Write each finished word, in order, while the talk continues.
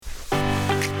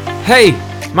Hey,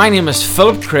 my name is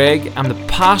Philip Craig. I'm the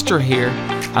pastor here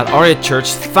at Aria Church.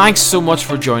 Thanks so much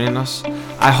for joining us.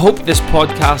 I hope this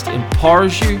podcast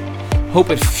empowers you,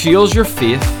 hope it fuels your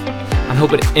faith, and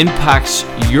hope it impacts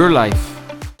your life.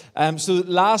 So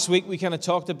last week we kind of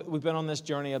talked about, we've been on this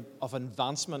journey of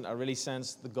advancement. I really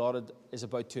sense that God is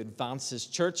about to advance His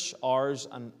church, ours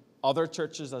and other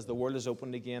churches as the world is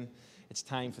opened again. It's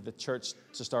time for the church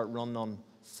to start running on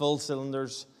full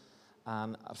cylinders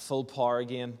and at full power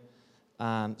again.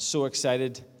 And so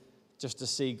excited just to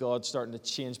see God starting to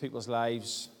change people's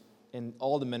lives in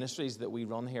all the ministries that we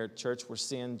run here at church. We're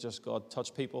seeing just God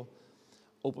touch people,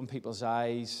 open people's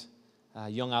eyes.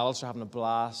 Young adults are having a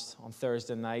blast on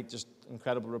Thursday night. Just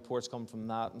incredible reports come from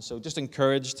that. And so just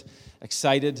encouraged,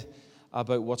 excited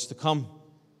about what's to come.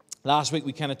 Last week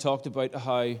we kind of talked about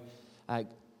how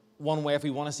one way if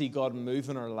we want to see God move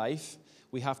in our life,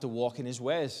 we have to walk in His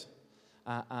ways.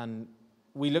 And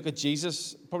we look at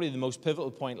Jesus. Probably the most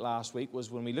pivotal point last week was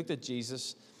when we looked at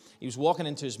Jesus. He was walking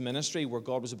into His ministry where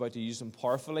God was about to use Him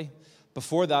powerfully.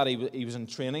 Before that, he was in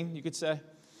training, you could say.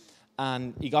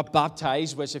 And He got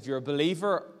baptized, which if you're a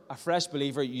believer, a fresh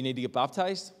believer, you need to get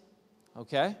baptized.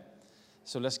 Okay?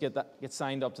 So let's get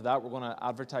signed up to that. We're going to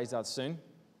advertise that soon.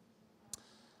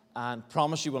 And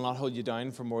promise you will not hold you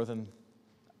down for more than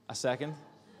a second.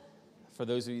 For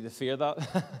those of you that fear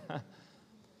that.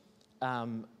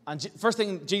 And first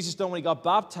thing Jesus done when He got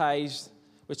baptized,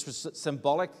 which was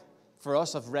symbolic for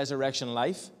us of resurrection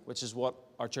life, which is what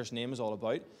our church name is all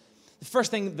about. The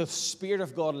first thing the Spirit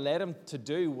of God led Him to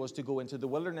do was to go into the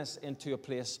wilderness, into a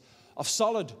place of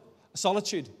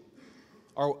solitude,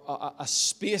 or a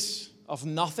space of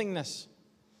nothingness,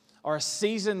 or a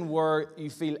season where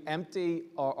you feel empty,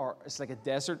 or it's like a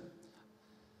desert.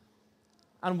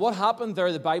 And what happened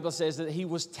there, the Bible says that He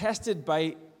was tested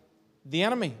by the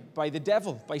enemy, by the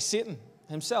devil, by Satan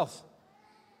himself.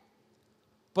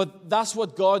 But that's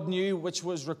what God knew, which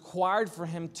was required for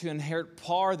Him to inherit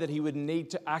power that He would need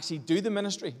to actually do the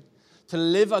ministry, to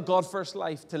live a God-first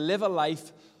life, to live a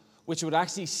life which would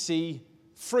actually see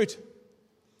fruit.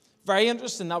 Very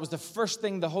interesting. That was the first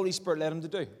thing the Holy Spirit led Him to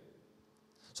do.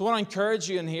 So I want to encourage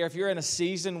you in here, if you're in a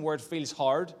season where it feels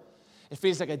hard, it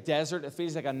feels like a desert, it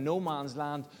feels like a no man's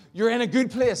land, you're in a good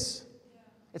place.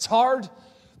 It's hard,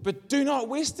 but do not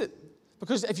waste it.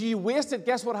 Because if you waste it,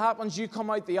 guess what happens? You come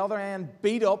out the other end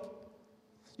beat up.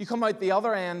 You come out the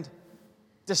other end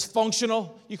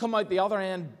dysfunctional. You come out the other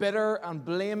end bitter and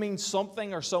blaming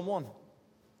something or someone.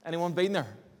 Anyone been there?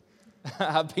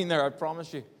 I've been there, I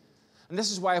promise you. And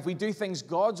this is why if we do things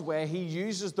God's way, He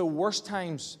uses the worst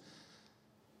times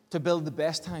to build the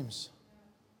best times,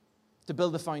 to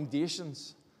build the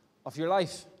foundations of your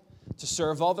life, to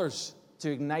serve others,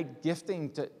 to ignite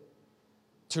gifting, to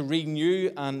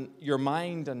renew your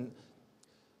mind and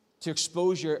to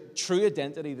expose your true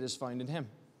identity that is found in Him.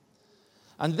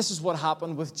 And this is what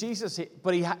happened with Jesus.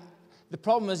 The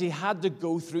problem is He had to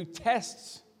go through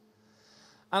tests.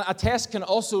 And a test can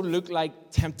also look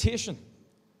like temptation.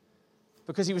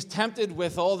 Because He was tempted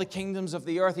with all the kingdoms of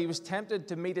the earth. He was tempted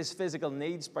to meet His physical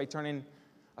needs by turning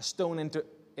a stone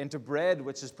into bread,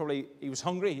 which is probably, He was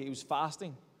hungry, He was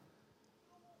fasting.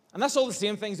 And that's all the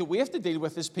same things that we have to deal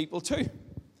with as people too.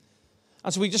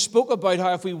 And so we just spoke about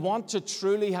how if we want to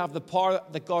truly have the power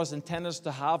that God has intended us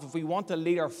to have, if we want to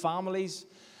lead our families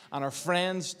and our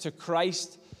friends to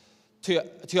Christ, to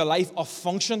a life of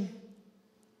function,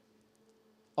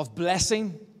 of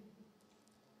blessing,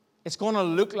 it's going to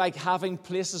look like having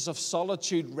places of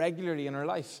solitude regularly in our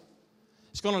life.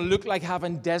 It's going to look like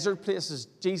having desert places.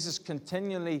 Jesus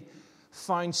continually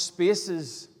found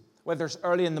spaces, whether it's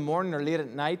early in the morning or late at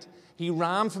night. He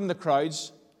ran from the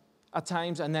crowds at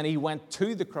times, and then He went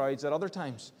to the crowds at other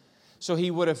times. So He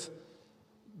would have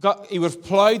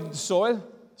plowed the soil,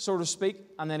 so to speak,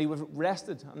 and then He would have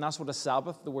rested. And that's what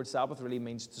the word Sabbath really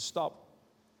means, to stop,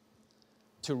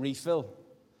 to refill,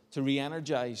 to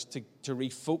re-energize, to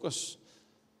refocus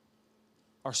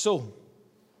our soul.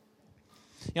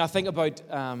 You know, I think about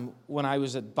when I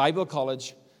was at Bible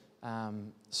college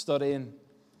studying.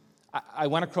 I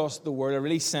went across the world. I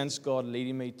really sensed God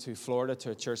leading me to Florida,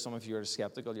 to a church. Some of you are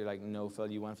skeptical. You're like, no, Phil,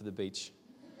 you went for the beach.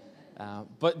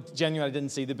 But genuinely, I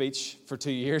didn't see the beach for 2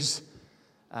 years.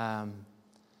 I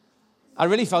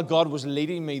really felt God was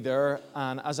leading me there.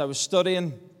 And as I was studying,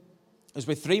 it was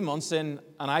about 3 months in,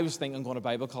 and I was thinking, I'm going to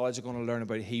Bible college. I'm going to learn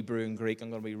about Hebrew and Greek. I'm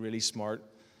going to be really smart.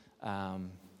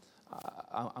 I'm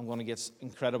going to get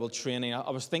incredible training.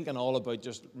 I was thinking all about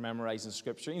just memorizing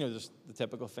Scripture. You know, just the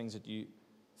typical things that you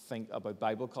think about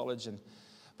Bible college.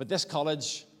 But this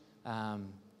college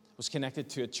was connected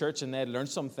to a church, and they had learned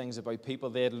some things about people.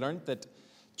 They had learned that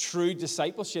True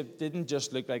discipleship didn't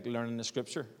just look like learning the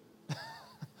scripture.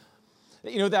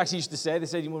 You know, they actually used to say, they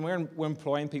said when we're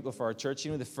employing people for our church,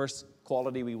 you know, the first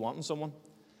quality we want in someone,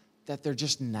 that they're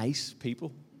just nice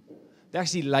people. They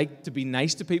actually like to be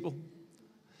nice to people.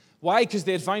 Why? Because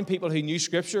they'd find people who knew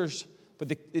scriptures, but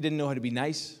they didn't know how to be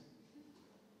nice.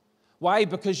 Why?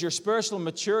 Because your spiritual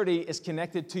maturity is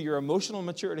connected to your emotional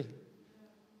maturity.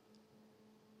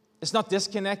 It's not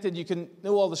disconnected. You can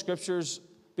know all the scriptures,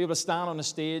 be able to stand on a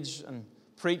stage and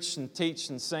preach and teach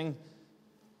and sing.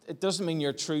 It doesn't mean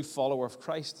you're a true follower of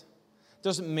Christ. It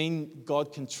doesn't mean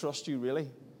God can trust you, really.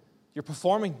 You're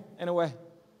performing in a way.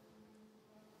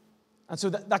 And so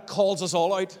that calls us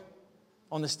all out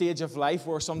on the stage of life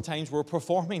where sometimes we're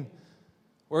performing.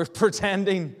 We're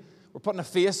pretending. We're putting a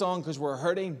face on because we're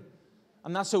hurting.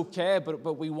 And that's okay,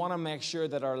 but we want to make sure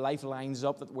that our life lines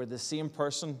up, that we're the same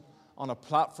person on a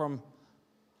platform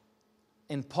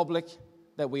in public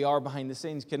that we are behind the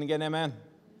scenes. Can you get an amen?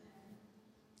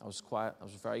 I was quiet. I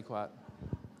was very quiet.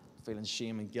 Feeling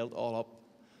shame and guilt all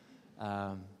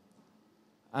up.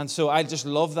 And so I just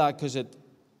love that because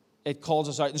it calls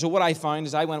us out. And so what I found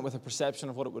is I went with a perception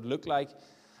of what it would look like.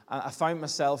 And I found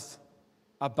myself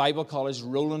at Bible college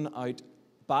rolling out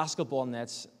basketball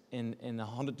nets in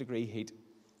 100-degree heat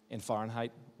in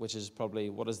Fahrenheit, which is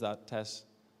probably, what is that, Tess?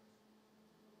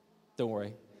 Don't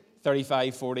worry.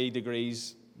 35, 40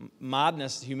 degrees.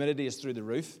 Madness. Humidity is through the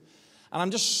roof. And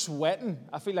I'm just sweating.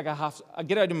 I feel like I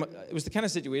get out of it was the kind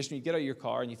of situation you get out of your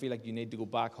car and you feel like you need to go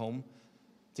back home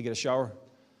to get a shower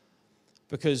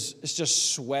because it's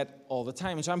just sweat all the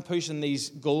time. And so I'm pushing these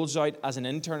goals out as an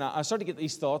intern. I started to get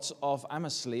these thoughts of, I'm a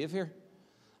slave here.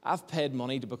 I've paid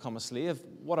money to become a slave.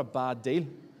 What a bad deal.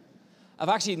 I've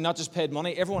actually not just paid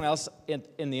money. Everyone else in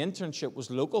the internship was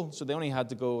local, so they only had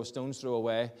to go a stone's throw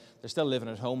away. They're still living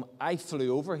at home. I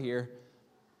flew over here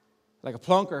like a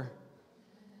plonker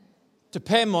to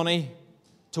pay money,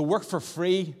 to work for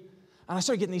free. And I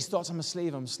started getting these thoughts, I'm a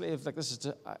slave. Like,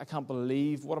 I can't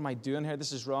believe, what am I doing here?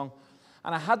 This is wrong.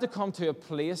 And I had to come to a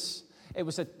place, there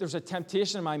was a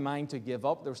temptation in my mind to give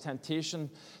up. There was temptation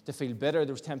to feel bitter.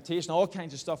 There was temptation, all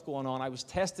kinds of stuff going on. I was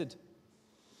tested.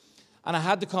 And I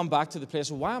had to come back to the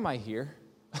place, why am I here?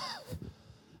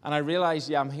 And I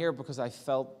realized, I'm here because I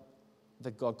felt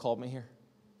that God called me here.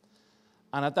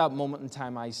 And at that moment in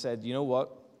time, I said, you know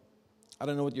what? I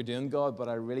don't know what you're doing, God, but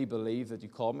I really believe that you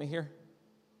called me here,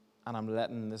 and I'm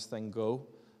letting this thing go.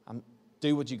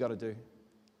 Do what you got to do.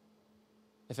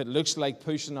 If it looks like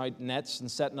pushing out nets and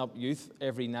setting up youth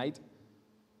every night,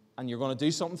 and you're going to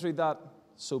do something through that,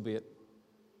 so be it.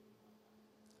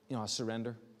 You know, I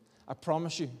surrender. I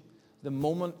promise you, the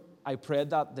moment I prayed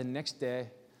that, the next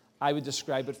day, I would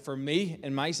describe it for me,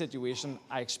 in my situation,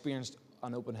 I experienced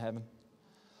an open heaven.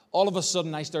 All of a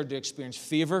sudden, I started to experience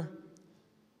favor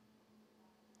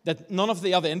that none of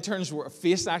the other interns were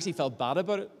faced. I actually felt bad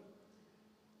about it.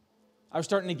 I was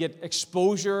starting to get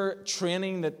exposure,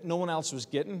 training that no one else was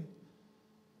getting.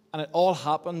 And it all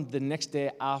happened the next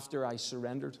day after I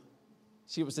surrendered.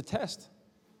 See, it was a test.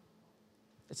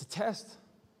 It's a test.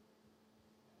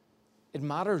 It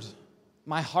mattered.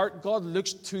 My heart, God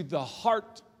looks to the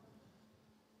heart.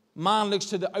 Man looks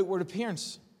to the outward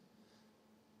appearance.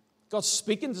 God's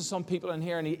speaking to some people in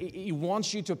here, and He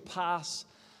wants you to pass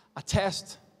a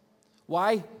test.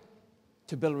 Why?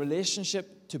 To build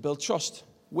relationship, to build trust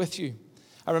with you.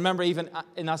 I remember even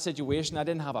in that situation, I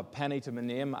didn't have a penny to my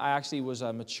name. I actually was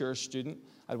a mature student.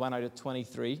 I went out at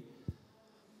 23.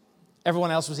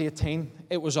 Everyone else was 18.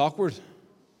 It was awkward.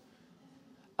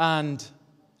 And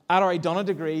I'd already done a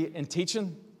degree in teaching.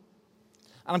 And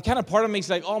I'm kind of, part of me is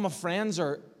like, all my friends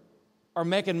are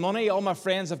making money. All my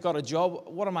friends have got a job.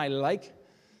 What am I like?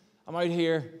 I'm out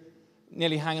here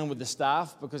nearly hanging with the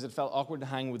staff because it felt awkward to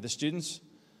hang with the students.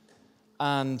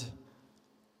 And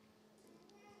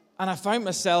I found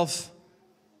myself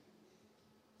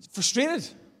frustrated.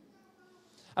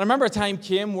 And I remember a time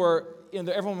came where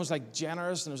everyone was like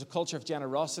generous, and there was a culture of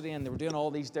generosity, and they were doing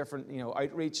all these different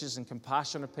outreaches and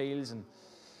compassion appeals and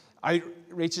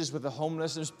outreaches with the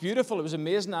homeless. It was beautiful. It was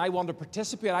amazing. I wanted to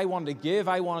participate. I wanted to give.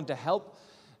 I wanted to help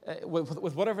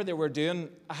with whatever they were doing.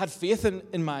 I had faith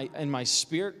in my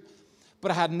spirit,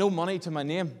 but I had no money to my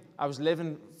name. I was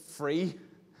living free.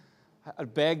 I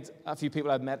begged a few people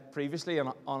I'd met previously at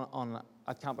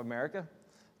Camp America,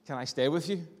 can I stay with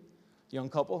you? Young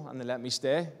couple, and they let me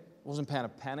stay. I wasn't paying a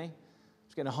penny. I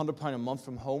was getting £100 a month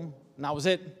from home, and that was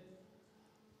it.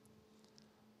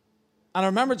 And I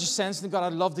remember just sensing, God,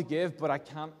 I'd love to give, but I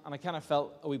can't. And I kind of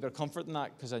felt a wee bit of comfort in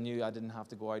that because I knew I didn't have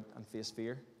to go out and face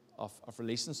fear of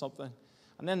releasing something.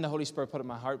 And then the Holy Spirit put it in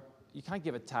my heart, you can't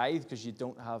give a tithe because you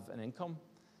don't have an income.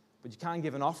 but you can't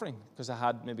give an offering because I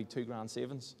had maybe $2,000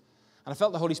 savings. And I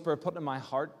felt the Holy Spirit put in my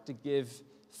heart to give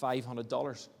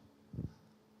 $500.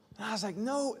 And I was like,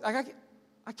 no, like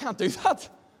I can't do that.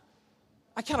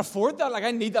 I can't afford that. Like,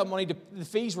 I need that money. The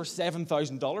fees were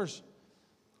 $7,000.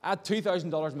 I had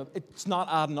 $2,000. It's not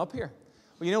adding up here.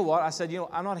 Well, you know what? I said,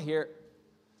 I'm not here.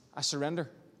 I surrender.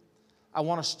 I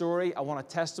want a story. I want a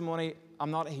testimony. I'm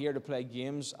not here to play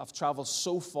games. I've traveled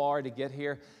so far to get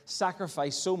here,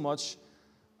 sacrificed so much.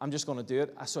 I'm just going to do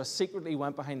it. So I secretly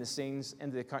went behind the scenes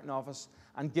into the accounting office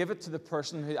and give it to the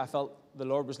person who I felt the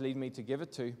Lord was leading me to give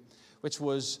it to, which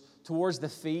was towards the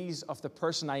fees of the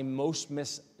person I most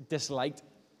disliked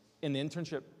in the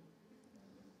internship.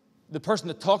 The person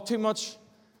that talked too much,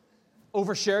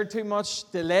 overshared too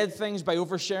much, delayed things by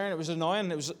oversharing. It was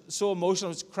annoying. It was so emotional. I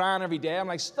was crying every day. I'm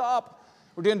like, stop.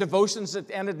 We're doing devotions that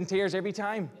ended in tears every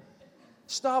time.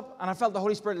 Stop. And I felt the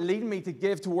Holy Spirit leading me to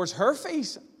give towards her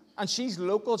fees. And she's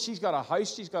local. She's got a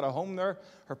house. She's got a home there.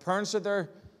 Her parents are there.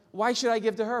 Why should I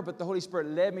give to her? But the Holy Spirit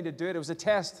led me to do it. It was a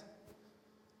test.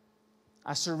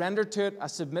 I surrendered to it. I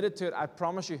submitted to it. I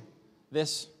promise you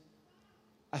this.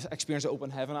 I experienced an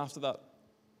open heaven after that.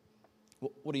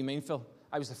 What do you mean, Phil?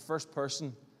 I was the first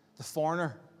person, the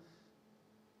foreigner.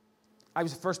 I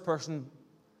was the first person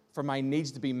for my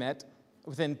needs to be met.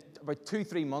 Within about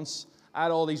 2-3 months, I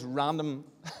had all these random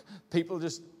people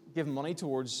just giving money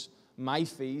towards my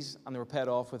fees, and they were paid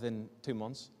off within 2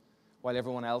 months, while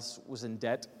everyone else was in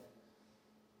debt.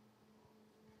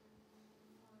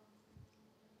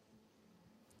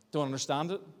 Don't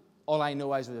understand it. All I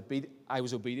know is I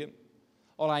was obedient.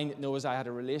 All I know is I had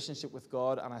a relationship with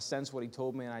God, and I sensed what He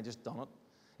told me, and I just done it.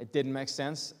 It didn't make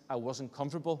sense. I wasn't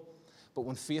comfortable. But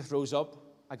when faith rose up,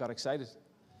 I got excited.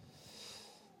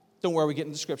 Don't worry, we get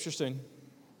into Scripture soon.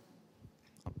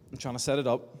 I'm trying to set it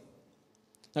up.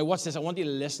 Now, watch this. I want you to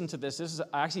listen to this.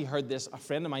 I actually heard this. A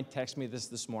friend of mine texted me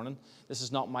this morning. This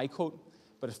is not my quote,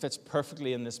 but it fits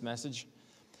perfectly in this message.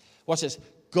 Watch this.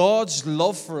 God's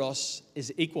love for us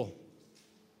is equal.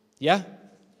 Yeah?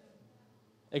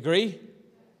 Agree?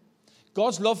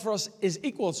 God's love for us is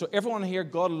equal. So everyone here,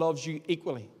 God loves you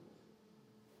equally.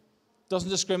 Doesn't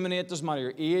discriminate. Doesn't matter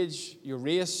your age, your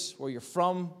race, where you're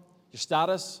from, your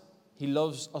status. He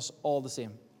loves us all the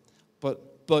same.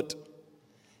 But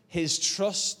His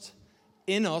trust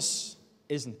in us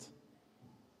isn't.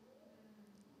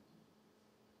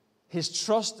 His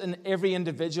trust in every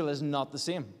individual is not the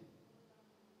same.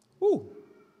 Ooh.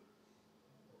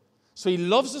 So He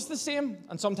loves us the same,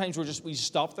 and sometimes we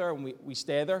stop there and we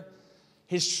stay there.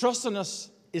 His trust in us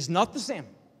is not the same.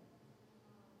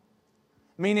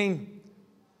 Meaning,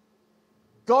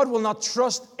 God will not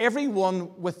trust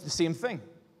everyone with the same thing.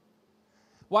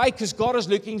 Why? Because God is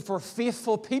looking for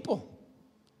faithful people.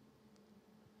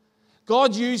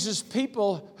 God uses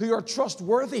people who are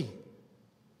trustworthy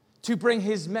to bring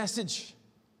His message.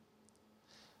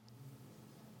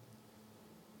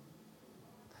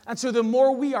 And so the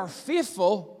more we are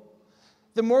faithful,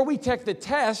 the more we take the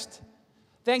test,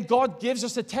 then God gives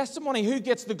us a testimony. Who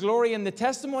gets the glory in the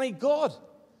testimony? God.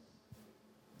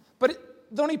 But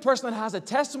the only person that has a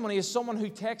testimony is someone who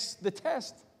takes the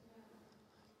test,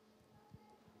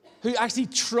 who actually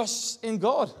trusts in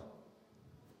God.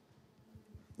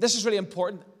 This is really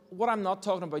important. What I'm not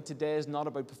talking about today is not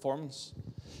about performance.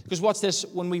 Because watch this,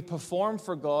 when we perform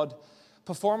for God,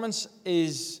 performance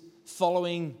is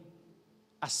following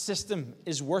a system,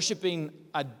 is worshiping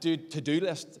a to-do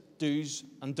list, do's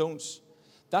and don'ts.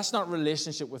 That's not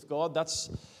relationship with God. That's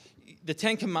the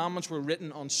 10 Commandments were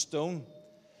written on stone.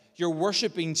 You're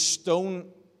worshiping stone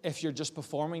if you're just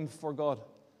performing for God.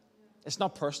 It's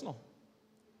not personal.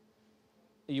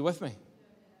 Are you with me?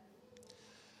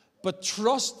 But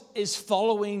trust is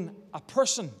following a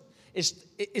person. Is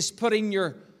putting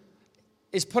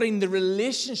the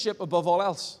relationship above all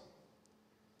else.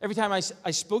 Every time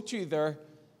I spoke to you there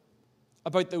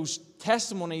about those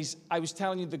testimonies, I was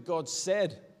telling you that God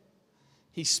said.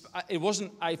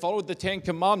 I followed the 10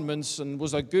 Commandments and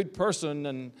was a good person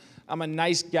and I'm a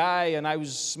nice guy and I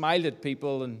was smiled at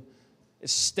people and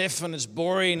it's stiff and it's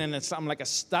boring and I'm like a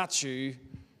statue.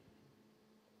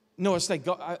 No, it's like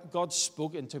God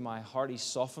spoke into my heart. He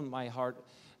softened my heart.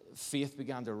 Faith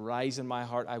began to rise in my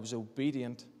heart. I was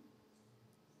obedient.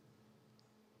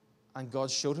 And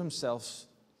God showed Himself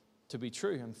to be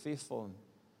true and faithful.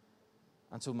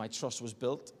 And so my trust was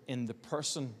built in the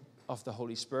person of the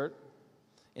Holy Spirit,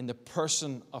 in the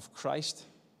person of Christ,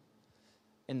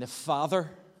 in the Father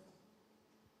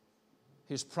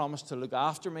who's promised to look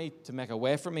after me, to make a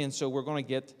way for me. And so we're going to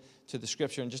get to the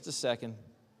Scripture in just a second.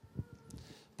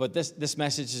 But this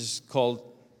message is called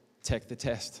Take the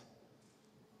Test.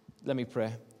 Let me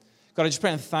pray. God, I just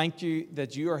pray and thank you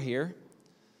that you are here,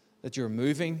 that you're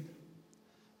moving,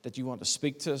 that you want to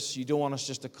speak to us. You don't want us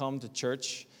just to come to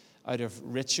church out of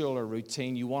ritual or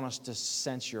routine. You want us to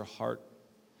sense your heart,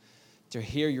 to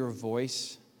hear your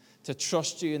voice, to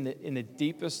trust you in the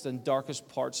deepest and darkest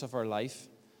parts of our life.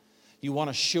 You want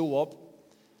to show up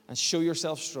and show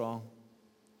yourself strong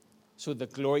so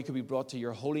that glory could be brought to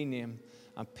your holy name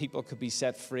and people could be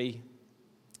set free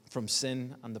from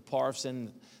sin and the power of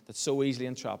sin that so easily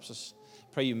entraps us.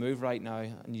 Pray you move right now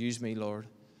and use me, Lord.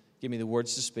 Give me the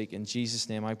words to speak. In Jesus'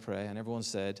 name I pray. And everyone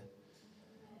said,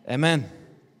 amen.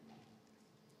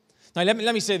 Now let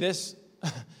me say this.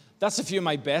 That's a few of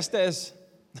my best days.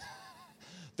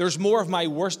 There's more of my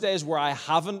worst days where I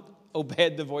haven't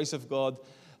obeyed the voice of God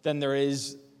than there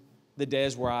is the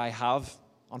days where I have,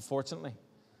 unfortunately.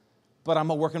 But I'm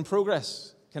a work in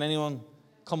progress. Can anyone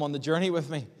come on the journey with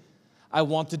me? I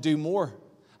want to do more.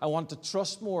 I want to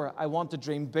trust more. I want to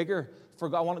dream bigger.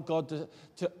 I want to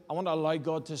allow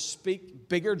God to speak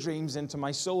bigger dreams into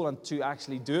my soul and to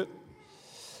actually do it.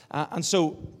 And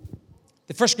so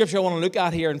the first scripture I want to look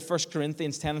at here in 1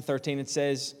 Corinthians 10 and 13, it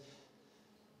says,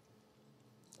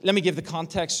 let me give the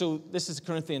context. So this is the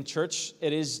Corinthian church.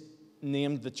 It is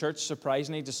named the church,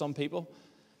 surprisingly to some people.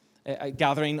 A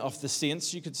gathering of the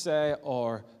saints, you could say,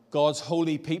 or God's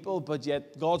holy people. But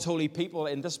yet God's holy people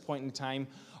in this point in time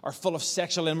are full of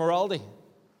sexual immorality.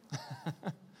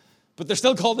 But they're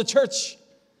still called the church.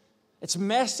 It's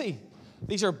messy.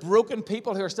 These are broken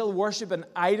people who are still worshiping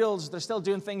idols. They're still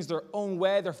doing things their own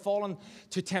way. They're falling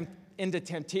into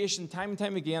temptation time and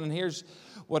time again. And here's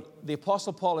what the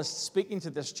Apostle Paul is speaking to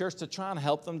this church to try and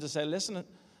help them to say, listen,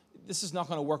 this is not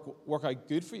going to work out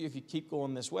good for you if you keep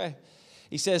going this way.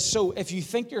 He says, so if you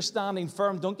think you're standing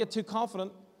firm, don't get too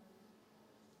confident.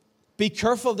 Be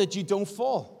careful that you don't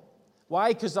fall.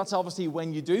 Why? Because that's obviously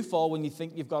when you do fall, when you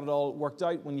think you've got it all worked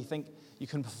out, when you think you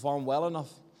can perform well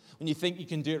enough, when you think you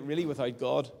can do it really without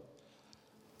God.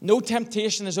 No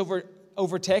temptation has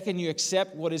overtaken you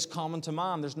except what is common to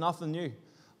man. There's nothing new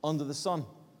under the sun.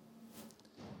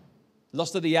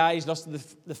 Lust of the eyes, lust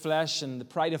of the flesh, and the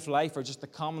pride of life are just the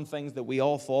common things that we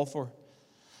all fall for.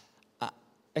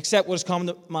 Except what is common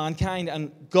to mankind.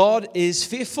 And God is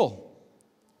faithful.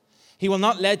 He will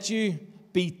not let you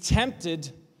be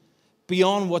tempted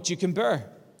beyond what you can bear.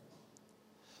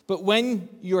 But when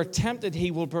you're tempted,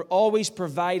 He will always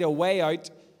provide a way out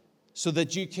so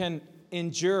that you can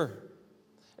endure.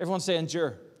 Everyone say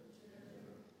endure.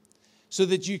 So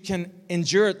that you can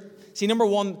endure it. See, number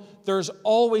one, there's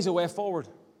always a way forward.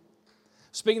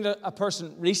 Speaking to a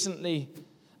person recently,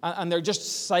 and they're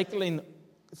just cycling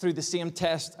through the same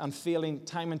test and failing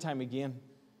time and time again.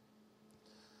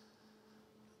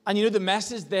 And you know, the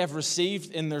message they have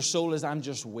received in their soul is, I'm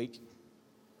just weak.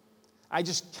 I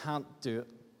just can't do it.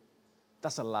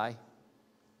 That's a lie.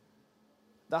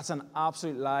 That's an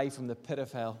absolute lie from the pit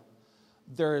of hell.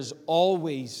 There is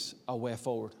always a way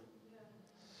forward.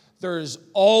 There is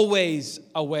always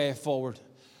a way forward.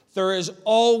 There is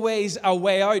always a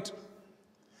way out.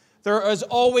 There is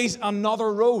always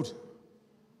another road.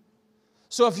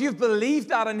 So if you've believed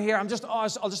that in here, I'll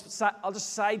just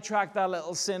sidetrack that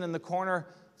little sin in the corner.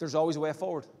 There's always a way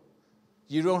forward.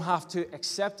 You don't have to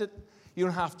accept it. You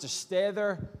don't have to stay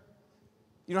there.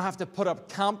 You don't have to put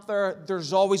up camp there.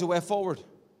 There's always a way forward.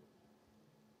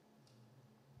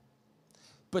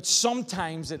 But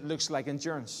sometimes it looks like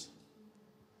endurance.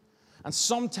 And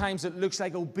sometimes it looks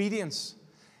like obedience.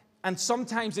 And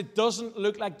sometimes it doesn't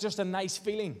look like just a nice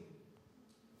feeling.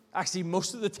 Actually,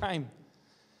 most of the time,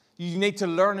 you need to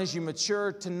learn as you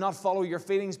mature to not follow your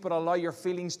feelings, but allow your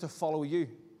feelings to follow you.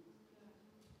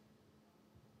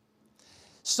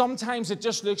 Sometimes it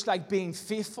just looks like being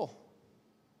faithful.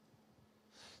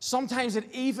 Sometimes it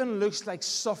even looks like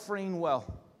suffering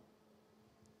well.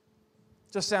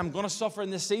 Just say, I'm going to suffer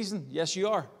in this season. Yes, you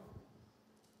are.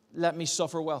 Let me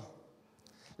suffer well.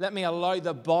 Let me allow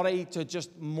the body to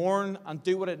just mourn and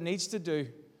do what it needs to do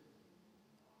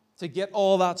to get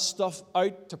all that stuff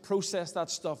out, to process that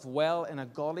stuff well in a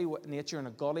godly nature, in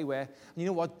a godly way. And you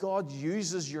know what? God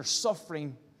uses your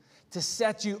suffering to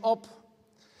set you up,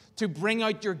 to bring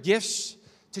out your gifts,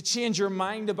 to change your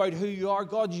mind about who you are.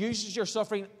 God uses your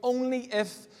suffering only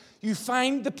if you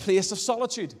find the place of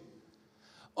solitude.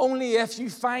 Only if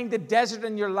you find the desert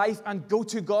in your life and go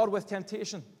to God with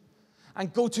temptation.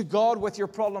 And go to God with your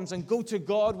problems. And go to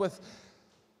God with,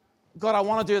 God, I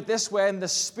want to do it this way. And the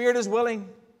spirit is willing,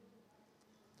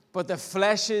 but the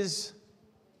flesh it's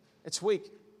weak.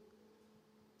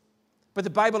 But the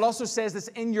Bible also says it's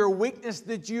in your weakness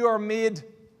that you are made.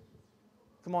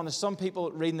 Come on, there's some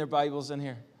people reading their Bibles in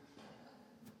here.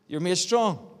 You're made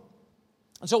strong.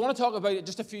 And so I want to talk about it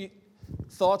just a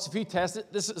thoughts, a few tests.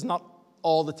 This is not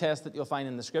all the tests that you'll find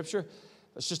in the Scripture.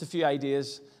 It's just a few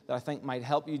ideas that I think might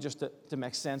help you just to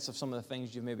make sense of some of the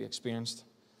things you've maybe experienced.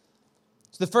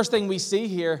 So the first thing we see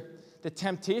here, the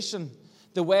temptation,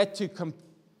 the way to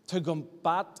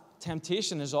combat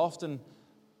temptation is often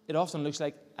looks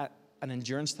like an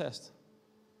endurance test.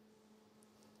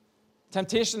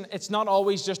 Temptation, it's not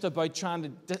always just about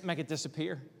trying to make it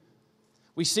disappear.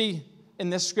 We see in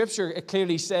this scripture, it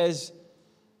clearly says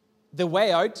the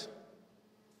way out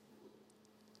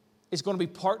is going to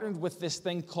be partnered with this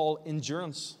thing called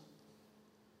endurance,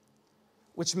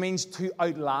 which means to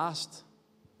outlast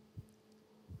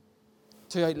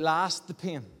the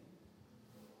pain.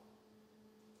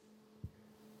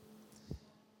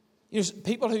 You know,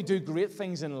 people who do great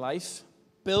things in life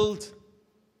build,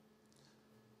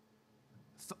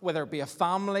 whether it be a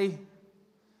family,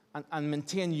 and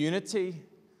maintain unity,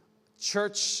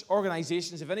 church,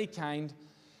 organizations of any kind.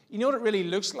 You know what it really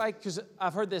looks like? Because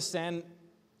I've heard this saying,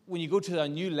 when you go to a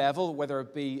new level, whether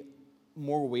it be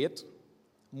more weight,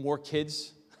 more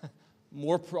kids,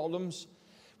 more problems,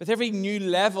 with every new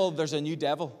level, there's a new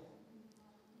devil.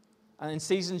 And in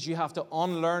seasons, you have to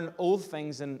unlearn old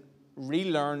things and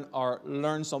relearn or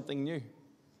learn something new.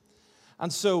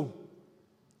 And so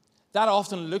that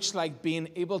often looks like being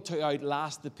able to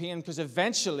outlast the pain, because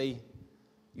eventually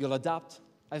you'll adapt.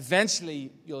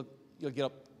 Eventually you'll get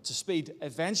up to speed.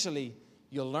 Eventually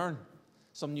you'll learn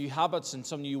some new habits and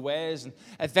some new ways. And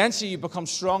eventually you become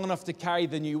strong enough to carry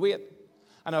the new weight.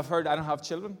 And I've heard, I don't have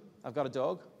children. I've got a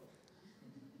dog.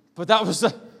 But that was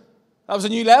a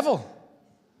new level.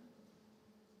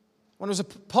 When there was a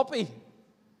puppy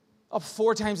up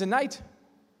 4 times a night,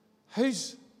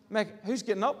 who's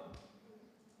getting up?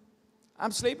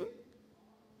 I'm sleeping.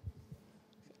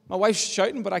 My wife's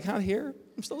shouting, but I can't hear her.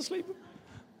 I'm still sleeping.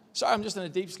 Sorry, I'm just in a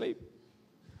deep sleep.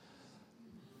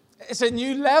 It's a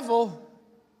new level.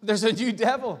 There's a new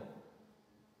devil.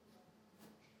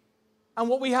 And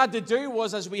what we had to do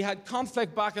was, as we had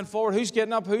conflict back and forward, who's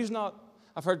getting up, who's not.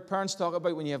 I've heard parents talk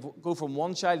about when you go from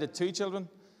 1 child to 2 children.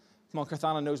 Come on,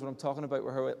 Carthana knows what I'm talking about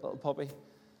with her little puppy.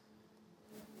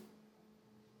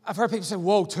 I've heard people say,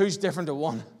 whoa, 2's different to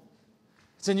 1.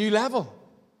 It's a new level.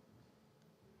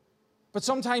 But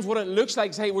sometimes what it looks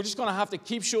like is, hey, we're just going to have to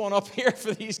keep showing up here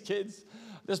for these kids,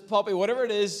 this puppy, whatever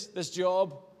it is, this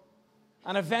job.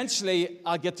 And eventually,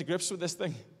 I'll get to grips with this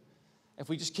thing. If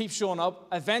we just keep showing up,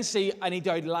 eventually I need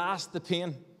to outlast the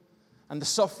pain and the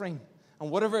suffering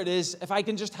and whatever it is. If I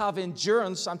can just have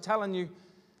endurance, I'm telling you,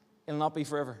 it'll not be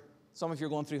forever. Some of you are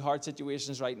going through hard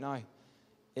situations right now.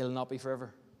 It'll not be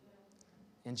forever.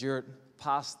 Endure it.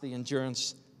 Pass the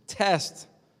endurance test.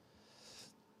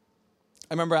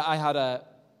 I remember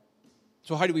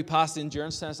so how do we pass the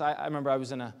endurance test? I remember I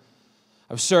was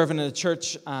serving in a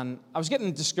church, and I was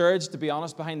getting discouraged, to be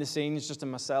honest, behind the scenes, just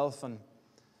in myself, and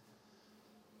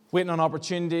waiting on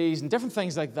opportunities and different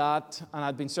things like that. And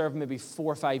I'd been serving maybe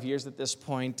 4 or 5 years at this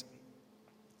point.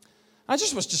 I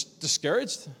was just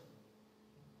discouraged.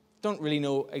 Don't really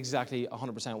know exactly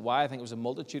 100% why. I think it was a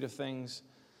multitude of things.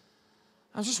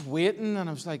 I was just waiting, and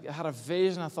I was like, I had a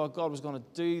vision. I thought God was going to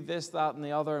do this, that, and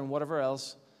the other, and whatever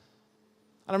else.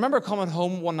 And I remember coming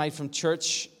home one night from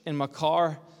church in my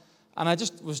car, and I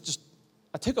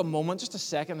took a moment, just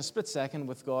a split second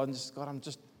with God, and just, God, I'm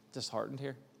just disheartened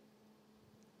here.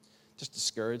 Just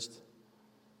discouraged.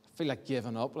 I feel like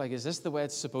giving up. Like, is this the way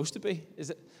it's supposed to be?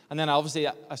 Is it? And then obviously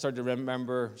I started to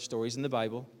remember stories in the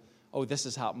Bible. Oh, this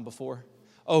has happened before.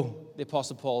 Oh, the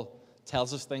Apostle Paul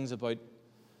tells us things about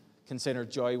consider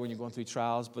joy when you're going through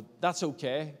trials, but that's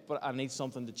okay. But I need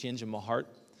something to change in my heart.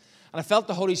 And I felt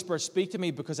the Holy Spirit speak to me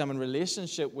because I'm in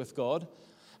relationship with God.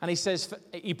 And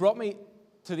he brought me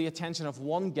to the attention of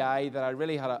one guy that I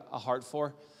really had a heart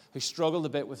for, who struggled a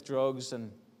bit with drugs,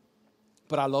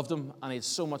 but I loved him, and he had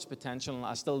so much potential, and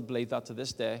I still believe that to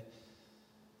this day.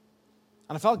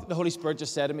 And I felt the Holy Spirit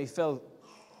just said to me, Phil,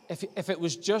 if it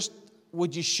was just,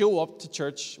 would you show up to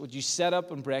church? Would you set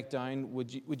up and break down?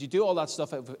 Would you do all that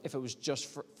stuff if it was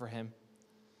just for him?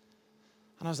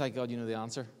 And I was like, God, you know the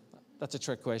answer. That's a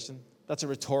trick question. That's a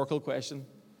rhetorical question.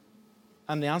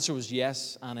 And the answer was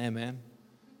yes and amen.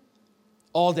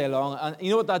 All day long. And you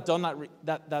know what that done?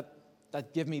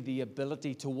 That gave me the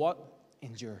ability to what?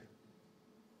 Endure.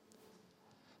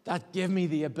 That gave me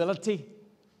the ability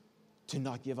to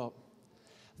not give up.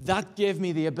 That gave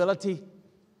me the ability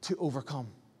to overcome.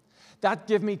 That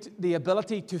gave me the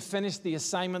ability to finish the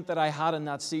assignment that I had in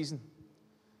that season.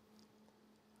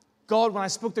 God, when I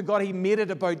spoke to God, He made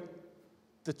it about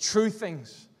the true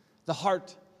things, the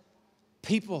heart,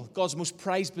 people, God's most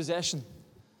prized possession.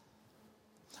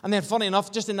 And then funny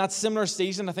enough, just in that similar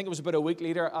season, I think it was about a week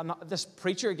later, this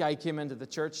preacher guy came into the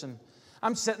church, and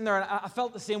I'm sitting there and I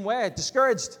felt the same way,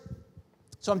 discouraged.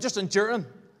 So I'm just enduring.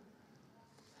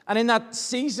 And in that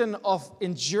season of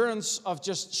endurance, of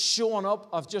just showing up,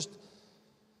 of just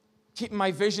keeping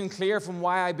my vision clear from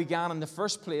why I began in the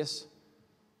first place,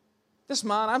 this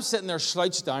man, I'm sitting there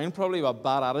slouched down, probably with a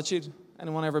bad attitude.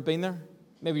 Anyone ever been there?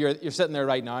 Maybe you're sitting there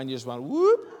right now and you just went,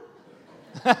 whoop.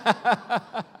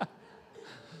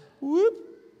 Whoop.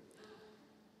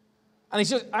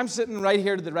 And I'm sitting right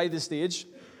here to the right of the stage.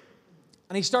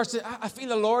 And he starts to, I feel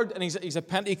the Lord, and he's a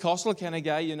Pentecostal kind of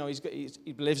guy, you know,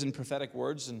 he believes in prophetic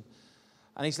words. And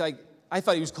he's like, I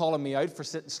thought he was calling me out for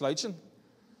sitting slouching,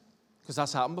 because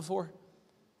that's happened before.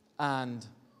 And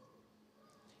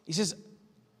he says,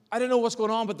 I don't know what's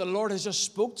going on, but the Lord has just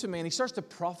spoke to me. And he starts to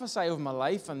prophesy over my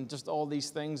life and just all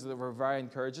these things that were very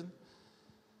encouraging.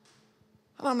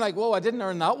 And I'm like, whoa, I didn't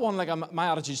earn that one. Like,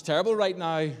 my attitude's terrible right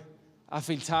now. I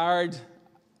feel tired.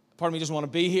 Part of me doesn't want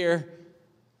to be here.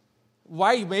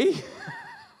 Why me?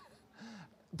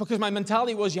 Because my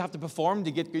mentality was you have to perform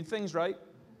to get good things, right?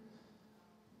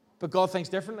 But God thinks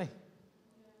differently.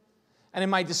 And in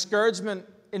my discouragement,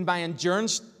 in my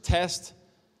endurance test,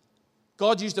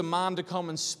 God used a man to come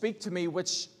and speak to me,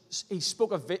 which he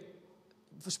spoke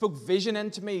vision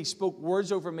into me. He spoke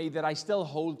words over me that I still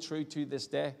hold true to this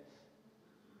day.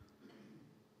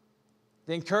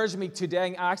 They encouraged me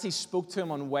today. I actually spoke to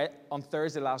him on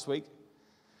Thursday last week.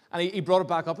 And he brought it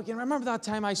back up again. Remember that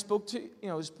time I spoke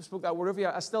that word over you?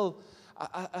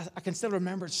 I can still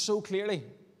remember it so clearly.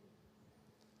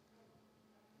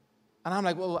 And I'm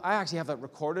like, well, I actually have that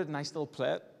recorded and I still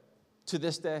play it to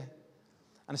this day.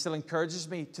 And it still encourages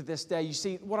me to this day. You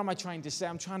see, what am I trying to say?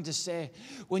 I'm trying to say,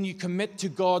 when you commit to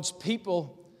God's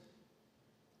people,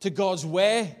 to God's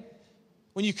way,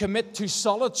 when you commit to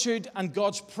solitude and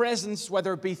God's presence,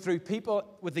 whether it be through people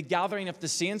with the gathering of the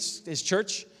saints, His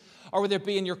church, or whether it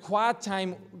be in your quiet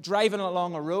time, driving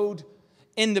along a road,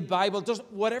 in the Bible,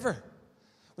 whatever.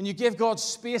 When you give God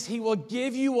space, He will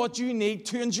give you what you need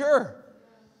to endure.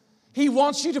 He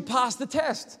wants you to pass the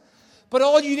test. But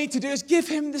all you need to do is give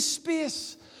Him the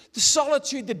space, the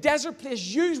solitude, the desert place.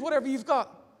 Use whatever you've got.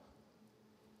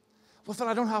 Well, Phil,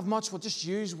 I don't have much. Well, just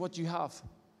use what you have.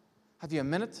 Have you a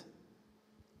minute?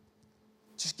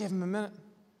 Just give Him a minute.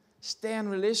 Stay in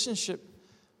relationship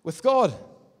with God.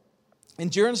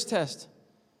 Endurance test.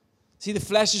 See, the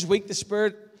flesh is weak, the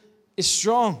spirit is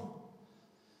strong.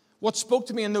 What spoke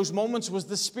to me in those moments was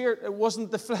the spirit. It wasn't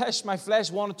the flesh. My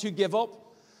flesh wanted to give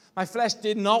up. My flesh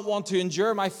did not want to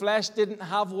endure. My flesh didn't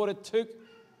have what it took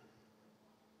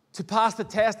to pass the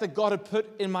test that God had put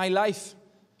in my life.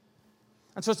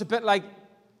 And so it's a bit like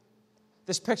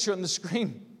this picture on the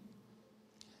screen.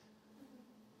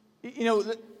 You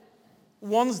know,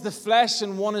 one's the flesh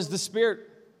and one is the spirit.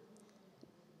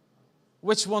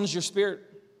 Which one's your spirit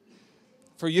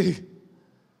for you?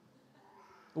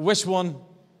 Which one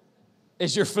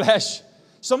is your flesh?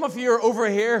 Some of you are over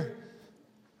here.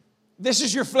 This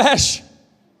is your flesh.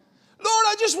 Lord,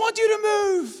 I just want you to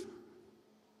move.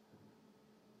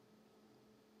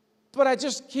 But I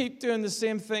just keep doing the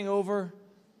same thing over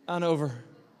and over.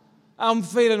 I'm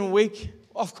feeling weak.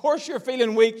 Of course you're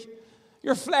feeling weak.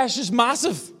 Your flesh is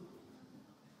massive.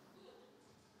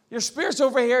 Your spirit's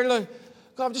over here. Like,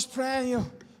 God, I'm just praying,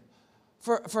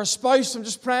 for a spouse. I'm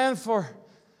just praying for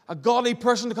a godly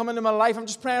person to come into my life. I'm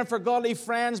just praying for godly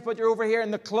friends, but you're over here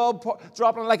in the club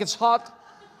dropping it like it's hot.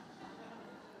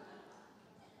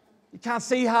 You can't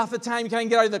see half the time. You can't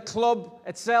get out of the club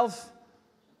itself.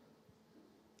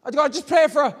 God, just pray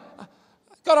for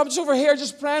God, I'm just over here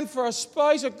just praying for a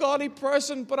spouse, a godly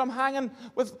person, but I'm hanging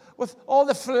with all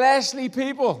the fleshly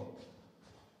people.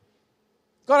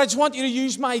 God, I just want you to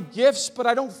use my gifts, but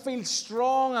I don't feel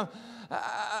strong.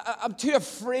 I'm too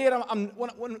afraid.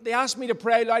 When they ask me to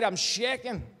pray loud, I'm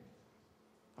shaking.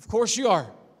 Of course you are.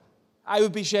 I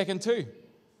would be shaking too.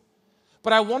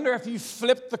 But I wonder if you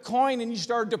flipped the coin and you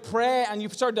started to pray and you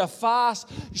started to fast,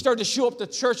 you started to show up to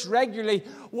church regularly,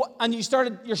 and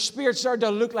your spirit started to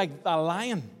look like the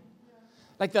lion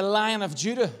of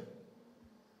Judah.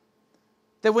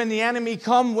 That when the enemy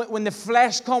come, when the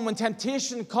flesh come, when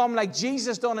temptation come, like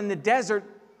Jesus done in the desert,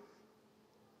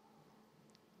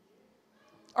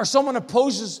 or someone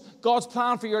opposes God's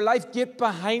plan for your life, get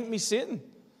behind me, Satan.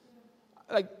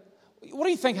 Like, what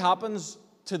do you think happens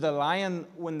to the lion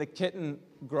when the kitten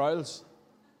growls?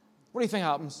 What do you think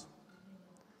happens?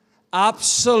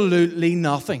 Absolutely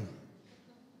nothing.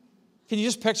 Can you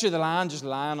just picture the lion just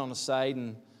lying on the side,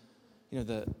 and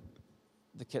the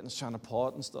kitten's trying to paw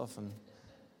it and stuff, and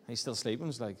he's still sleeping?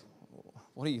 He's like,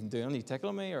 what are you even doing? Are you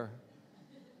tickling me? Or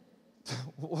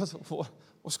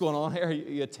What's going on here? Are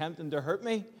you attempting to hurt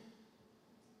me?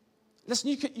 Listen,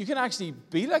 you can actually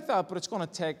be like that, but it's going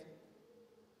to take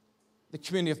the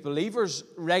community of believers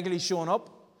regularly showing up,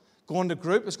 going to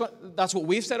group. That's what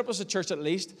we've set up as a church, at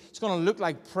least. It's going to look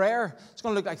like prayer. It's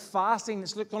going to look like fasting.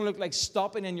 It's going to look like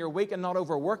stopping in your week and not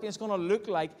overworking. It's going to look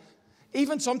like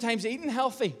even sometimes eating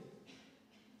healthy.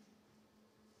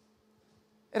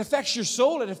 It affects your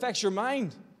soul. It affects your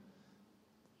mind.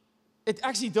 It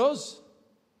actually does.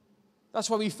 That's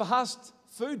why we fast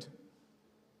food.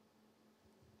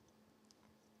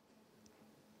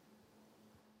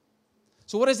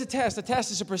 So what is the test? The test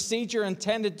is a procedure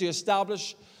intended to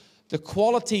establish the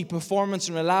quality, performance,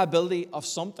 and reliability of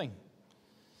something.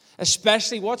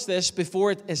 Especially, watch this,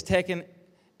 before it is taken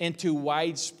into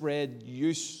widespread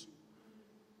use.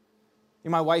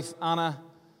 My wife, Anna,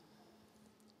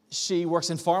 she works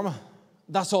in pharma.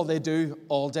 That's all they do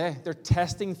all day. They're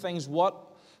testing things,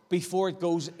 before it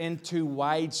goes into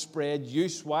widespread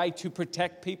use. Why? To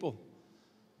protect people.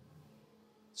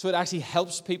 So it actually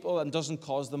helps people and doesn't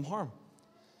cause them harm.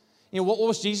 What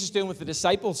was Jesus doing with the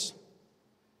disciples?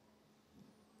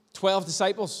 12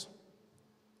 disciples.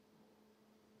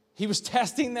 He was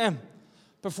testing them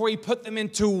before he put them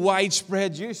into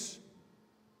widespread use.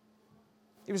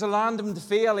 He was allowing them to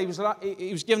fail. He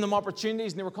was giving them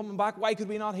opportunities, and they were coming back. Why could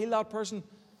we not heal that person?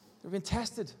 They were being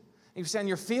tested. He was saying,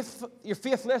 you're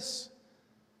faithless.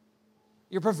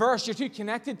 You're perverse. You're too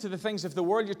connected to the things of the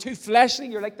world. You're too fleshly.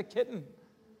 You're like the kitten. And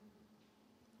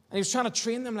he was trying to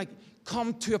train them, like,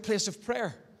 come to a place of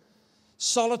prayer.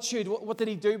 Solitude. What did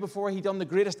he do before he done the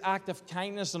greatest act of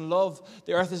kindness and love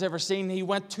the earth has ever seen? He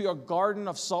went to a garden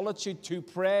of solitude to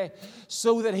pray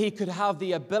so that he could have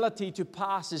the ability to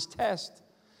pass his test.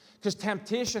 Because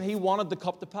temptation, he wanted the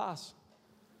cup to pass.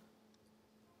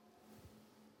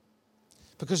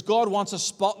 Because God wants a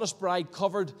spotless bride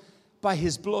covered by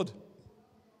his blood.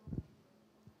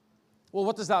 Well,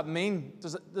 what does that mean?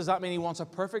 Does that mean he wants a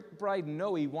perfect bride?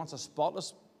 No, he wants a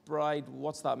spotless bride.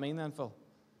 What's that mean then, Phil?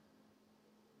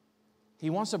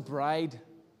 He wants a bride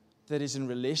that is in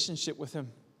relationship with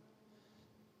him.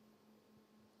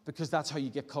 Because that's how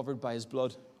you get covered by his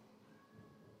blood.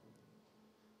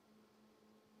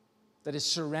 That is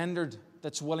surrendered,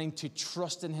 that's willing to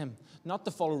trust in him. Not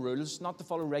to follow rules, not to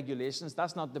follow regulations.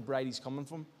 That's not the bride he's coming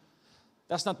from.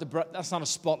 That's not a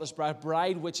spotless bride.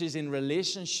 Bride which is in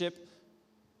relationship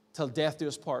till death do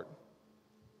us part.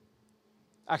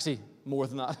 Actually, more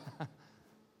than that.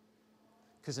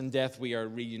 Because in death we are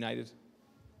reunited.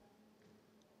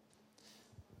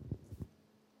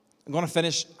 I'm going to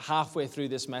finish halfway through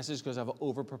this message because I've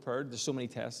over-prepared. There's so many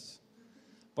tests.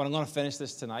 But I'm going to finish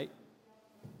this tonight.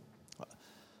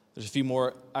 There's a few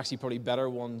more, actually probably better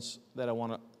ones that I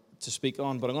want to speak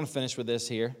on. But I'm going to finish with this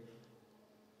here.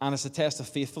 And it's a test of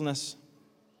faithfulness.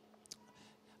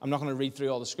 I'm not going to read through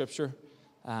all the scripture.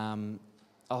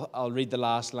 I'll read the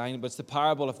last line. But it's the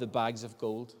parable of the bags of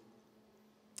gold.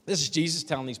 This is Jesus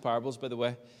telling these parables, by the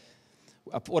way.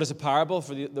 What is a parable?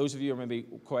 For those of you who are maybe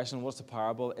questioning, what's a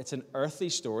parable? It's an earthly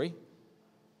story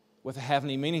with a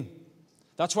heavenly meaning.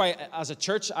 That's why, as a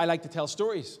church, I like to tell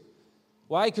stories.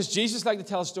 Why? Because Jesus liked to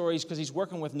tell stories because he's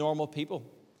working with normal people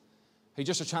who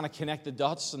just are trying to connect the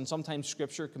dots, and sometimes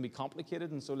Scripture can be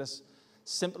complicated, and so let's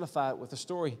simplify it with a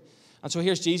story. And so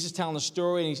here's Jesus telling a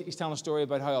story, and he's telling a story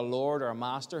about how a Lord or a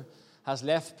master has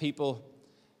left people,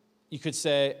 you could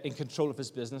say, in control of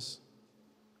his business.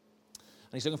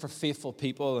 And he's looking for faithful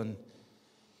people, and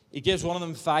he gives one of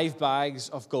them 5 bags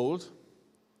of gold,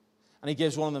 and he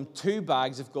gives one of them 2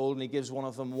 bags of gold, and he gives one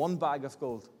of them 1 bag of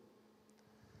gold.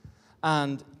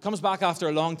 And comes back after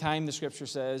a long time, the scripture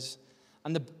says,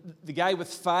 and the guy with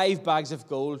 5 bags of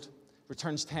gold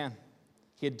returns 10.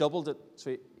 He had doubled it,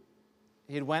 so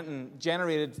he had went and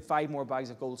generated 5 more bags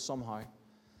of gold somehow.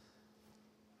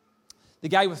 The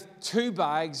guy with 2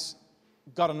 bags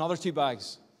got another 2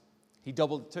 bags. He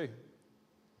doubled it too.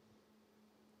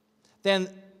 Then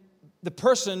the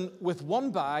person with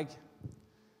 1 bag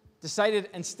decided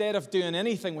instead of doing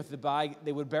anything with the bag,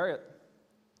 they would bury it.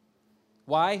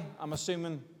 Why? I'm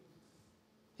assuming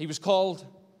he was called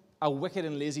a wicked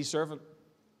and lazy servant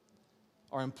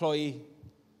or employee.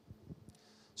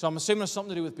 So I'm assuming it's something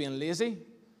to do with being lazy,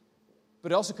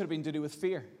 but it also could have been to do with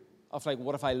fear of like,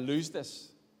 what if I lose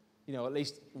this? At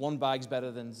least 1 bag's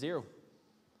better than 0.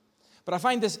 But I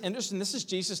find this interesting. This is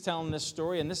Jesus telling this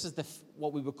story, and this is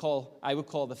what I would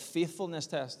call the faithfulness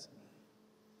test.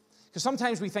 Because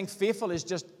sometimes we think faithful is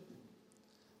just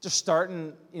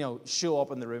starting, show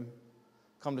up in the room,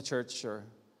 come to church, or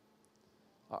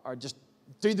just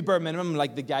do the bare minimum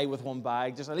like the guy with 1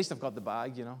 bag. Just at least I've got the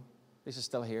bag, at least it's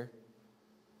still here.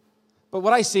 But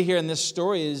what I see here in this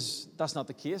story is that's not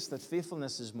the case, that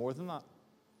faithfulness is more than that.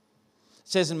 It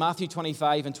says in Matthew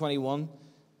 25 and 21,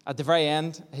 at the very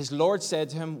end, his Lord said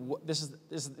to him,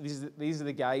 these are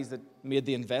the guys that made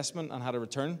the investment and had a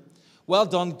return. Well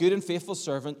done, good and faithful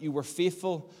servant. You were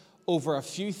faithful over a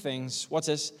few things. What's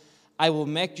this? I will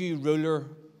make you ruler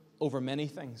over many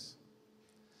things.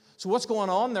 So what's going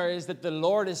on there is that the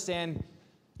Lord is saying,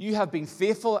 you have been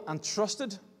faithful and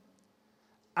trusted.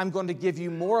 I'm going to give you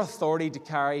more authority to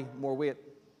carry more weight.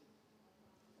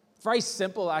 Very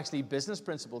simple, actually, business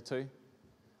principle too.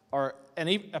 Or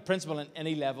a principle in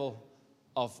any level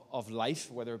of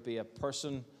life, whether it be a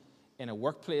person in a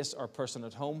workplace or a person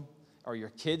at home or your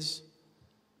kids.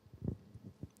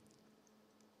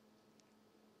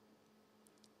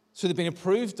 So they've been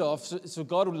approved of. So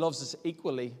God loves us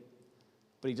equally,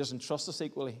 but he doesn't trust us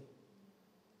equally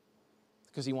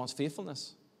because he wants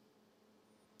faithfulness.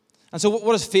 And so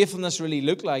what does faithfulness really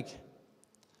look like?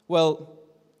 Well,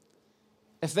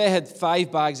 if they had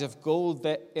 5 bags of gold,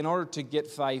 in order to get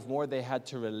 5 more, they had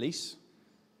to release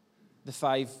the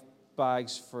 5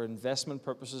 bags for investment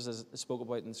purposes, as it spoke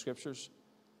about in the scriptures.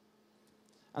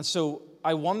 And so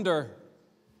I wonder,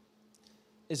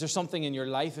 is there something in your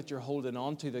life that you're holding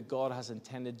on to that God has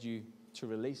intended you to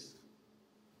release?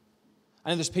 I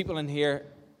know there's people in here,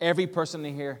 every person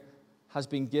in here has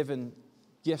been given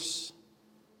gifts,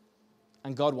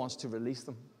 and God wants to release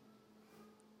them.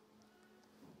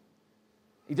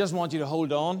 He doesn't want you to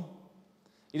hold on.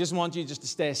 He doesn't want you just to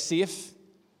stay safe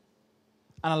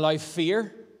and allow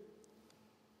fear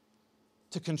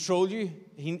to control you.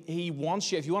 He wants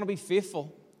you, if you want to be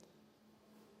faithful,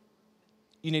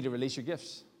 you need to release your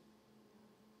gifts.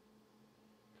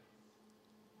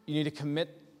 You need to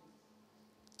commit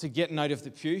to getting out of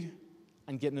the pew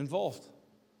and getting involved.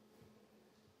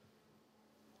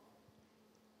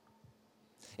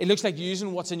 It looks like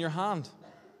using what's in your hand.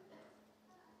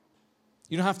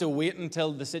 You don't have to wait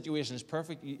until the situation is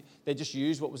perfect. They just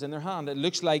use what was in their hand. It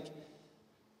looks like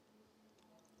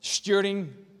stewarding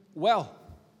well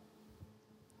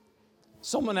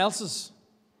someone else's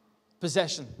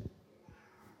possession.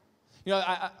 You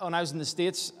know, when I was in the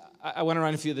States, I went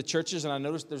around a few of the churches, and I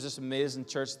noticed there's this amazing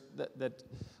church that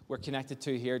we're connected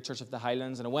to here, Church of the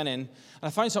Highlands, and I went in, and I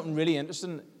found something really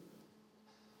interesting.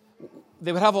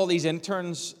 They would have all these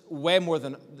interns, way more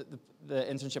than the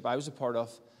internship I was a part of.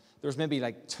 There was maybe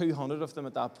like 200 of them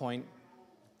at that point.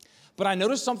 But I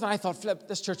noticed something. I thought, Flip,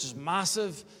 this church is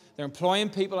massive. They're employing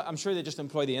people. I'm sure they just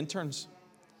employ the interns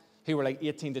who were like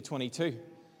 18 to 22.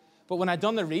 But when I'd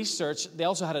done the research, they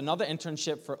also had another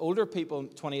internship for older people,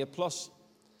 28 plus.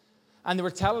 And they were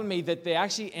telling me that they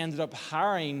actually ended up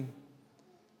hiring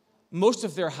most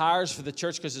of their hires for the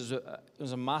church, because it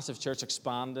was a massive church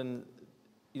expanding.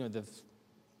 You know, they've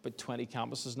about 20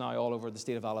 campuses now all over the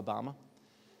state of Alabama.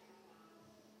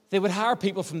 They would hire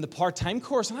people from the part-time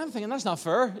course, and I'm thinking that's not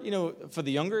fair, you know, for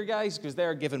the younger guys, because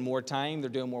they're given more time, they're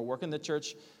doing more work in the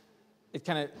church. It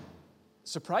kind of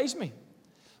surprised me.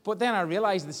 But then I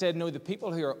realized they said, no, the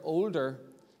people who are older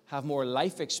have more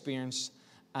life experience,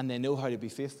 and they know how to be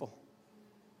faithful.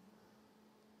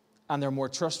 And they're more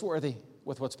trustworthy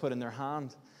with what's put in their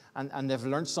hand, and they've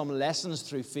learned some lessons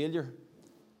through failure.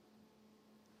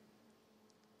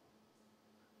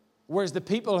 Whereas the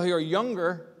people who are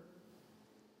younger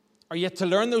are yet to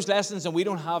learn those lessons, and we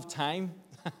don't have time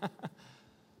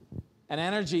and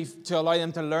energy to allow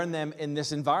them to learn them in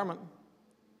this environment.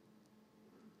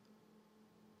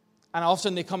 And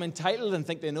often they come entitled and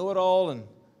think they know it all, and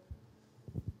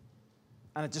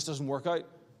it just doesn't work out.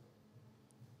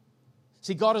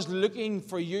 See, God is looking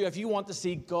for you. If you want to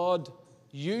see God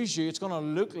use you, it's going to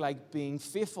look like being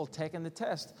faithful, taking the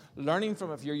test, learning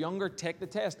from it. If you're younger, take the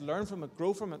test, learn from it,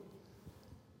 grow from it.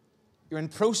 You're in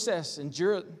process,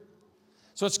 endure it.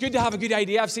 So it's good to have a good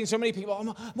idea. I've seen so many people,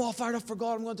 I'm all fired up for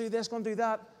God. I'm going to do this, going to do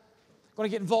that. I'm going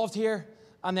to get involved here.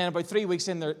 And then about 3 weeks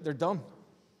in, they're done.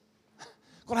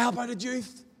 I'm going to help out the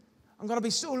youth. I'm going to be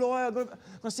so loyal. I'm going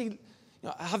to see, you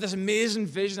know, I have this amazing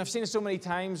vision. I've seen it so many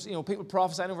times, you know, people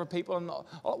prophesying over people. And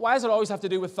why does it always have to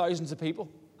do with thousands of people?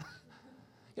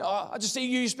 You know, I just see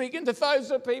you speaking to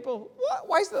thousands of people.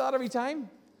 Why is that every time?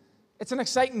 It's an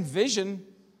exciting vision.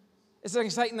 It's an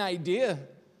exciting idea.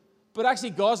 But actually,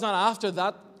 God's not after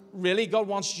that, really. God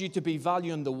wants you to be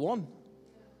valuing the one.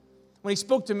 When he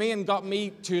spoke to me and got me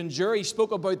to endure, he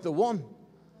spoke about the one.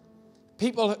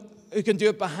 People who can do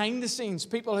it behind the scenes.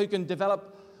 People who can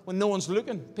develop when no one's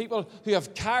looking. People who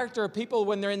have character. People,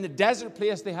 when they're in the desert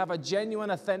place, they have a genuine,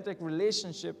 authentic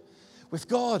relationship with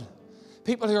God.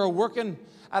 People who are working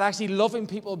at actually loving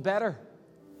people better.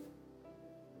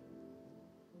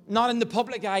 Not in the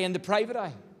public eye, in the private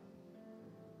eye.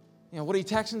 What are you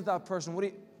texting to that person?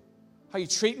 How are you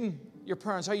treating your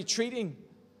parents? How are you treating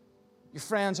your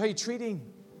friends? How are you treating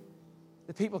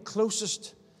the people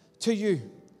closest to you?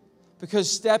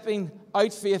 Because stepping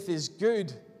out faith is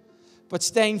good, but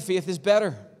staying faith is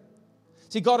better.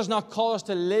 See, God has not called us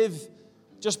to live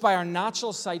just by our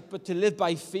natural sight, but to live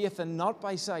by faith and not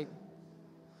by sight.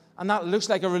 And that looks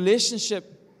like a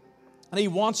relationship. And He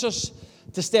wants us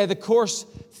to stay the course.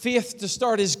 Faith to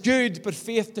start is good, but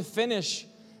faith to finish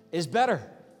is better.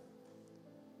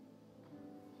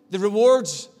 The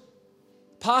rewards,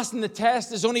 passing the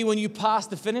test, is only when you pass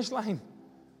the finish line.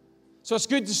 So it's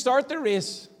good to start the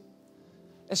race.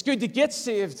 It's good to get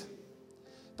saved.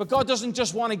 But God doesn't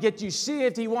just want to get you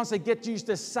saved. He wants to get you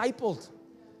discipled.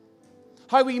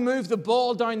 How we move the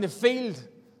ball down the field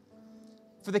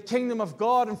for the kingdom of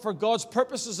God and for God's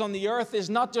purposes on the earth is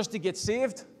not just to get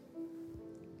saved.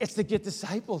 It's to get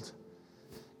discipled.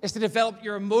 It's to develop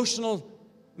your emotional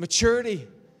maturity.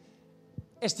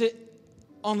 It's to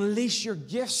unleash your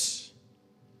gifts.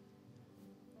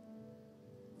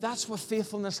 That's what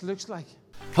faithfulness looks like.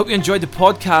 Hope you enjoyed the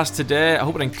podcast today. I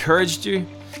hope it encouraged you.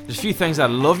 There's a few things I'd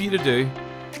love you to do.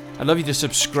 I'd love you to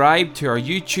subscribe to our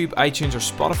YouTube, iTunes, or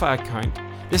Spotify account.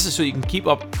 This is so you can keep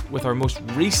up with our most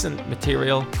recent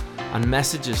material and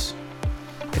messages.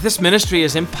 If this ministry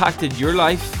has impacted your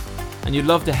life and you'd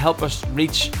love to help us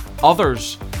reach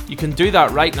others, you can do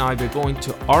that right now by going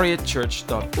to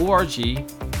r8church.org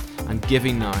and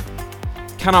giving now.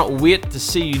 Cannot wait to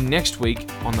see you next week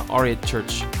on the R8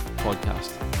 Church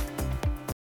podcast.